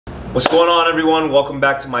What's going on, everyone? Welcome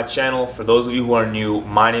back to my channel. For those of you who are new,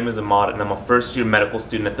 my name is Ahmad and I'm a first-year medical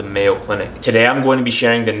student at the Mayo Clinic. Today I'm going to be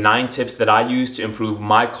sharing the 9 tips that I use to improve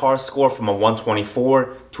my CARS score from a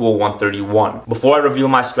 124 to a 131. Before I reveal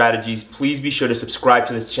my strategies, please be sure to subscribe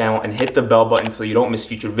to this channel and hit the bell button so you don't miss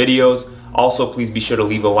future videos. Also, please be sure to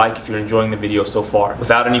leave a like if you're enjoying the video so far.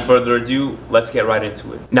 Without any further ado, let's get right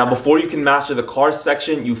into it. Now, before you can master the CARS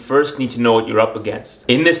section, you first need to know what you're up against.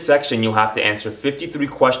 In this section, you'll have to answer 53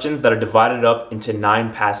 questions that are divided up into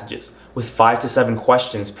 9 passages, with 5 to 7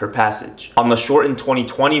 questions per passage. On the shortened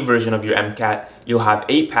 2020 version of your MCAT, you'll have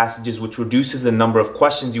 8 passages, which reduces the number of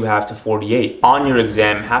questions you have to 48. On your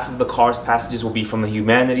exam, half of the CARS passages will be from the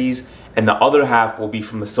humanities, and the other half will be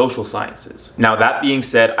from the social sciences. Now, that being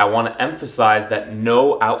said, I want to emphasize that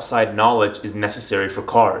no outside knowledge is necessary for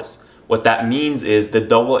CARS. What that means is the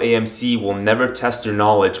AAMC will never test your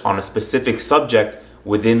knowledge on a specific subject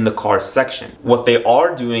within the CARS section. What they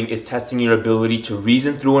are doing is testing your ability to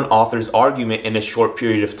reason through an author's argument in a short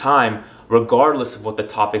period of time, regardless of what the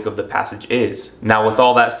topic of the passage is. Now, with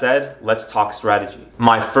all that said, let's talk strategy.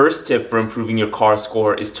 My first tip for improving your CARS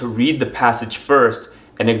score is to read the passage first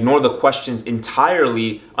and ignore the questions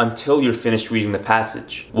entirely until you're finished reading the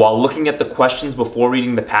passage. While looking at the questions before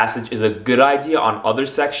reading the passage is a good idea on other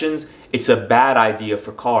sections, it's a bad idea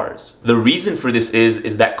for CARS. The reason for this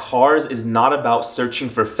is that CARS is not about searching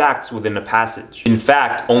for facts within a passage. In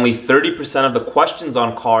fact, only 30% of the questions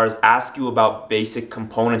on CARS ask you about basic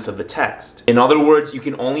components of the text. In other words, you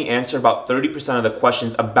can only answer about 30% of the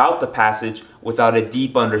questions about the passage without a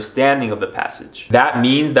deep understanding of the passage. That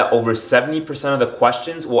means that over 70% of the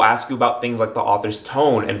questions will ask you about things like the author's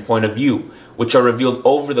tone and point of view, which are revealed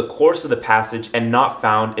over the course of the passage and not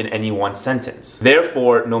found in any one sentence.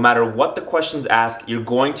 Therefore, no matter what the questions ask, you're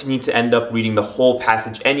going to need to end up reading the whole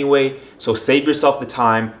passage anyway, so save yourself the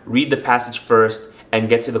time, read the passage first, and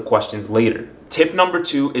get to the questions later. Tip number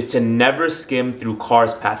 2 is to never skim through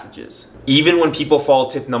CARS passages. Even when people follow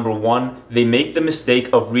tip number 1, they make the mistake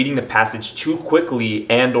of reading the passage too quickly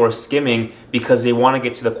and/or skimming because they want to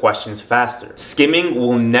get to the questions faster. Skimming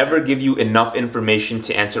will never give you enough information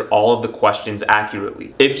to answer all of the questions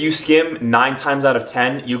accurately. If you skim 9 times out of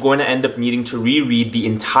 10, you're going to end up needing to reread the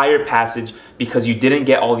entire passage because you didn't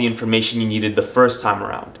get all the information you needed the first time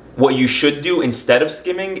around. What you should do instead of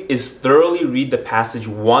skimming is thoroughly read the passage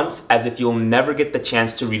once, as if you'll never get the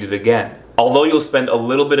chance to read it again. Although you'll spend a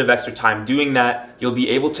little bit of extra time doing that, you'll be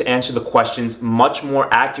able to answer the questions much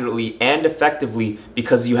more accurately and effectively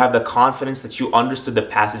because you have the confidence that you understood the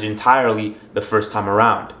passage entirely the first time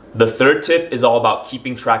around. The third tip is all about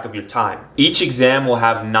keeping track of your time. Each exam will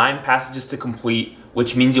have 9 passages to complete,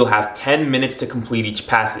 which means you'll have 10 minutes to complete each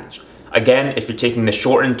passage. Again, if you're taking the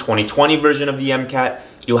shortened 2020 version of the MCAT,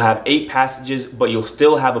 you'll have 8 passages, but you'll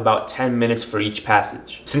still have about 10 minutes for each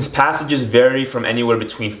passage. Since passages vary from anywhere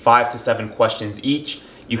between 5 to 7 questions each,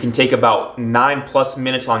 you can take about 9+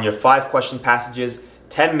 minutes on your 5-question passages,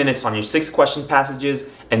 10 minutes on your 6-question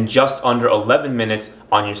passages, and just under 11 minutes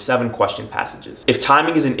on your 7-question passages. If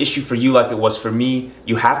timing is an issue for you like it was for me,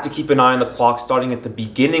 you have to keep an eye on the clock starting at the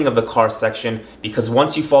beginning of the CARS section, because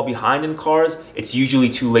once you fall behind in CARS, it's usually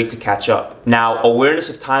too late to catch up. Now, awareness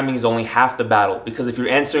of timing is only half the battle, because if you're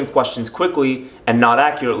answering questions quickly and not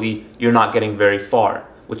accurately, you're not getting very far.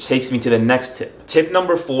 Which takes me to the next tip. Tip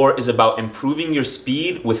number 4 is about improving your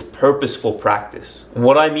speed with purposeful practice.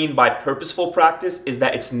 What I mean by purposeful practice is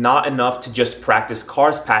that it's not enough to just practice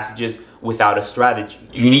CARS passages without a strategy.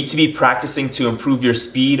 You need to be practicing to improve your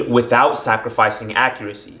speed without sacrificing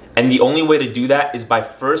accuracy. And the only way to do that is by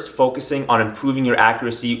first focusing on improving your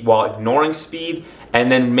accuracy while ignoring speed, and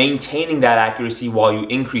then maintaining that accuracy while you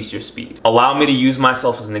increase your speed. Allow me to use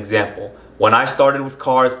myself as an example. When I started with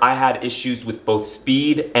CARS, I had issues with both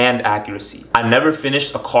speed and accuracy. I never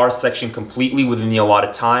finished a CARS section completely within the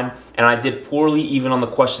allotted time, and I did poorly even on the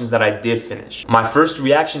questions that I did finish. My first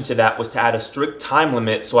reaction to that was to add a strict time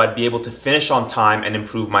limit so I'd be able to finish on time and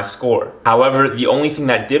improve my score. However, the only thing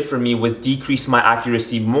that did for me was decrease my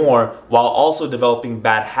accuracy more while also developing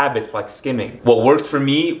bad habits like skimming. What worked for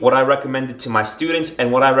me, what I recommended to my students,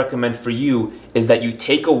 and what I recommend for you is that you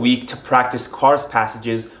take a week to practice CARS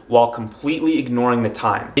passages while completely ignoring the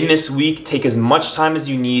time. In this week, take as much time as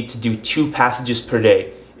you need to do 2 passages per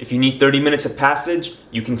day. If you need 30 minutes a passage,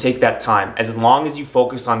 you can take that time, as long as you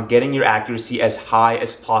focus on getting your accuracy as high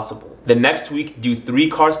as possible. The next week, do 3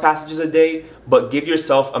 CARS passages a day, but give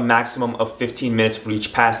yourself a maximum of 15 minutes for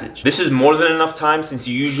each passage. This is more than enough time since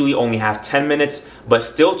you usually only have 10 minutes, but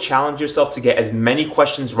still challenge yourself to get as many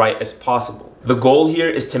questions right as possible. The goal here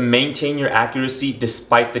is to maintain your accuracy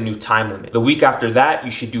despite the new time limit. The week after that,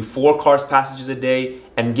 you should do 4 CARS passages a day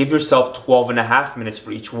and give yourself 12.5 minutes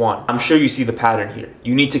for each one. I'm sure you see the pattern here.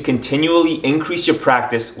 You need to continually increase your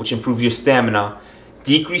practice, which improves your stamina,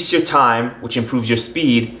 decrease your time, which improves your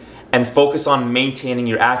speed, and focus on maintaining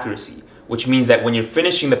your accuracy, which means that when you're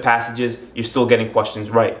finishing the passages, you're still getting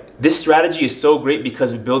questions right. This strategy is so great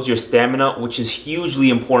because it builds your stamina, which is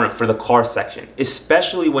hugely important for the CARS section,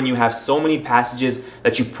 especially when you have so many passages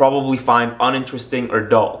that you probably find uninteresting or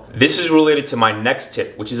dull. This is related to my next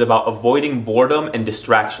tip, which is about avoiding boredom and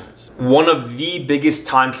distractions. One of the biggest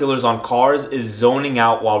time killers on CARS is zoning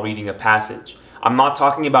out while reading a passage. I'm not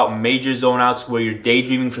talking about major zone outs where you're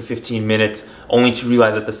daydreaming for 15 minutes only to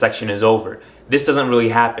realize that the section is over. This doesn't really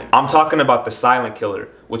happen. I'm talking about the silent killer,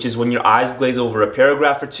 which is when your eyes glaze over a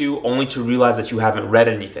paragraph or two only to realize that you haven't read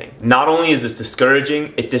anything. Not only is this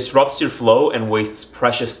discouraging, it disrupts your flow and wastes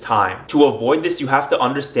precious time. To avoid this, you have to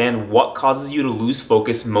understand what causes you to lose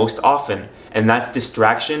focus most often, and that's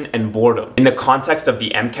distraction and boredom. In the context of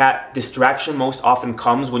the MCAT, distraction most often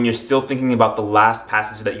comes when you're still thinking about the last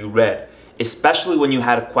passage that you read, especially when you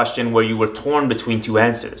had a question where you were torn between 2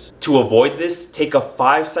 answers. To avoid this, take a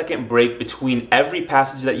 5-second break between every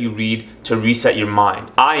passage that you read to reset your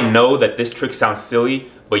mind. I know that this trick sounds silly,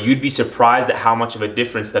 but you'd be surprised at how much of a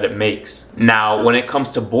difference that it makes. Now, when it comes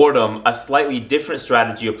to boredom, a slightly different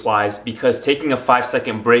strategy applies because taking a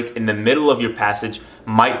 5-second break in the middle of your passage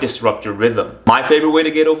might disrupt your rhythm. My favorite way to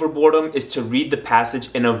get over boredom is to read the passage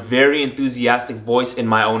in a very enthusiastic voice in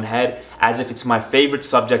my own head, as if it's my favorite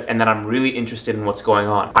subject and that I'm really interested in what's going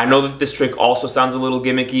on. I know that this trick also sounds a little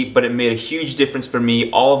gimmicky, but it made a huge difference for me.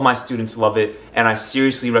 All of my students love it, and I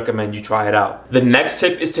seriously recommend you try it out. The next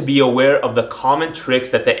tip is to be aware of the common tricks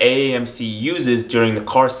that the AAMC uses during the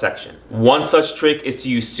CARS section. One such trick is to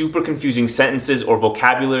use super confusing sentences or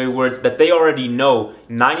vocabulary words that they already know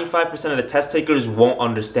 95% of the test takers won't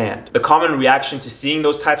understand. The common reaction to seeing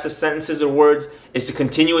those types of sentences or words is to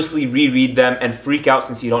continuously reread them and freak out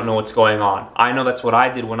since you don't know what's going on. I know that's what I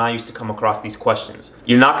did when I used to come across these questions.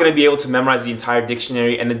 You're not going to be able to memorize the entire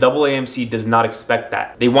dictionary, and the AAMC does not expect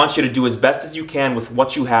that. They want you to do as best as you can with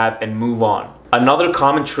what you have and move on. Another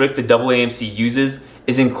common trick the AAMC uses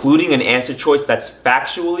is including an answer choice that's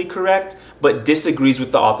factually correct but disagrees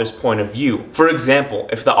with the author's point of view. For example,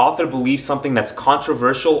 if the author believes something that's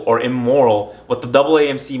controversial or immoral, what the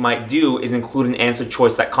AAMC might do is include an answer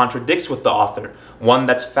choice that contradicts with the author, one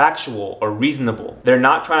that's factual or reasonable. They're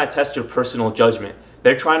not trying to test your personal judgment.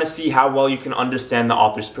 They're trying to see how well you can understand the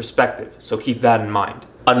author's perspective, so keep that in mind.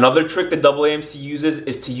 Another trick the AAMC uses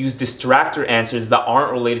is to use distractor answers that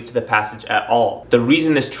aren't related to the passage at all. The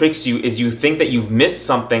reason this tricks you is you think that you've missed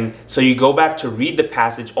something, so you go back to read the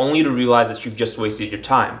passage only to realize that you've just wasted your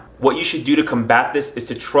time. What you should do to combat this is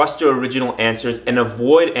to trust your original answers and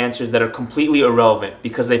avoid answers that are completely irrelevant,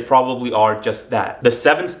 because they probably are just that. The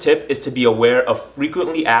 7th tip is to be aware of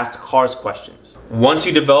frequently asked CARS questions. Once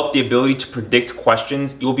you develop the ability to predict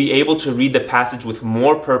questions, you'll be able to read the passage with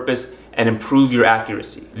more purpose and improve your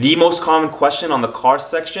accuracy. The most common question on the CARS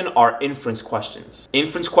section are inference questions.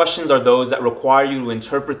 Inference questions are those that require you to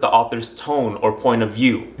interpret the author's tone or point of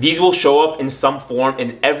view. These will show up in some form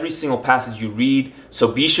in every single passage you read,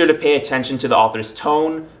 so be sure to pay attention to the author's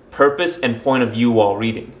tone, purpose, and point of view while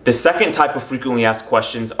reading. The second type of frequently asked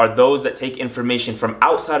questions are those that take information from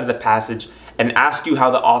outside of the passage and ask you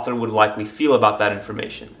how the author would likely feel about that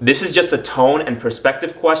information. This is just a tone and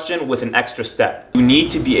perspective question with an extra step. You need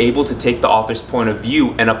to be able to take the author's point of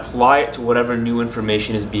view and apply it to whatever new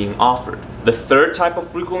information is being offered. The third type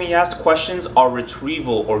of frequently asked questions are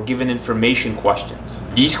retrieval or given information questions.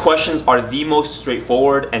 These questions are the most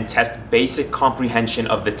straightforward and test basic comprehension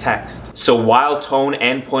of the text. So while tone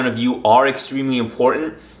and point of view are extremely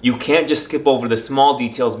important, you can't just skip over the small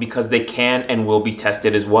details because they can and will be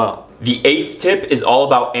tested as well. The 8th tip is all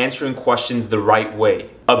about answering questions the right way.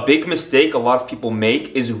 A big mistake a lot of people make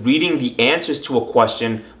is reading the answers to a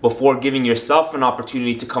question before giving yourself an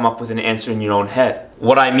opportunity to come up with an answer in your own head.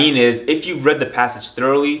 What I mean is, if you've read the passage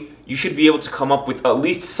thoroughly, you should be able to come up with at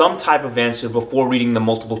least some type of answer before reading the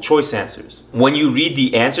multiple choice answers. When you read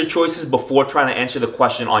the answer choices before trying to answer the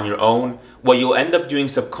question on your own, what you'll end up doing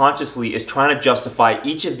subconsciously is trying to justify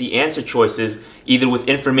each of the answer choices either with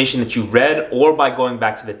information that you've read or by going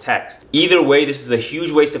back to the text. Either way, this is a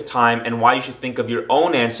huge waste of time and why you should think of your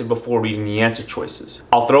own answer before reading the answer choices.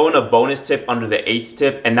 I'll throw in a bonus tip under the 8th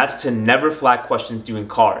tip, and that's to never flag questions doing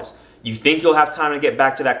CARS. You think you'll have time to get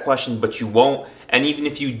back to that question, but you won't. And even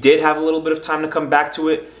if you did have a little bit of time to come back to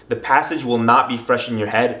it, the passage will not be fresh in your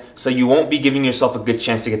head, so you won't be giving yourself a good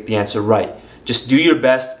chance to get the answer right. Just do your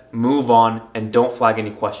best, move on, and don't flag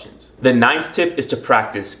any questions. The 9th tip is to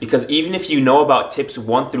practice, because even if you know about tips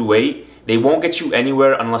 1 through 8, they won't get you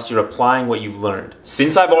anywhere unless you're applying what you've learned.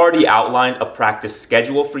 Since I've already outlined a practice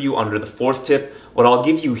schedule for you under the 4th tip, what I'll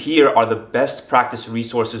give you here are the best practice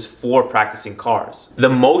resources for practicing cars. The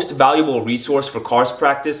most valuable resource for cars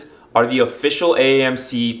practice are the official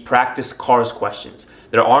AAMC practice cars questions.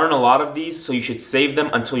 There aren't a lot of these, so you should save them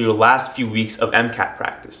until your last few weeks of MCAT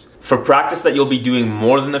practice. For practice that you'll be doing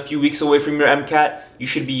more than a few weeks away from your MCAT, you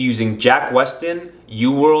should be using Jack Weston,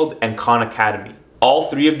 UWorld, and Khan Academy.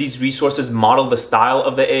 All 3 of these resources model the style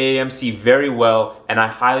of the AAMC very well, and I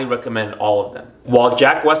highly recommend all of them. While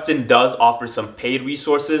Jack Weston does offer some paid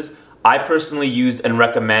resources, I personally used and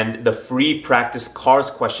recommend the free practice cars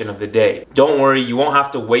question of the day. Don't worry, you won't have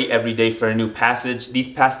to wait every day for a new passage.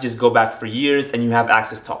 These passages go back for years and you have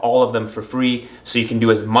access to all of them for free, so you can do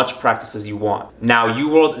as much practice as you want. Now,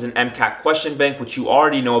 UWorld is an MCAT question bank, which you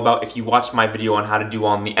already know about if you watched my video on how to do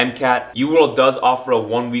on the MCAT. UWorld does offer a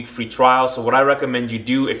 1-week free trial, so what I recommend you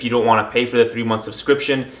do if you don't want to pay for the 3-month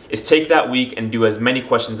subscription is take that week and do as many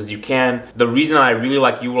questions as you can. The reason I really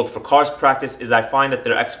like UWorld for cars practice is I find that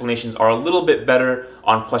their explanations are a little bit better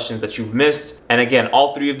on questions that you've missed. And again,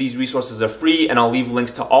 all 3 of these resources are free, and I'll leave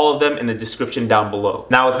links to all of them in the description down below.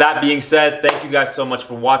 Now, with that being said, thank you guys so much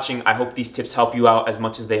for watching. I hope these tips help you out as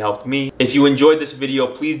much as they helped me. If you enjoyed this video,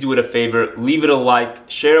 please do it a favor, leave it a like,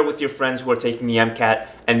 share it with your friends who are taking the MCAT,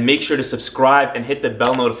 and make sure to subscribe and hit the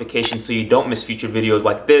bell notification so you don't miss future videos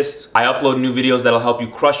like this. I upload new videos that'll help you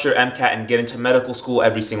crush your MCAT and get into medical school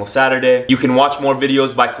every single Saturday. You can watch more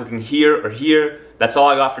videos by clicking here or here. That's all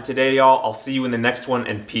I got for today, y'all. I'll see you in the next one,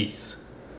 and peace.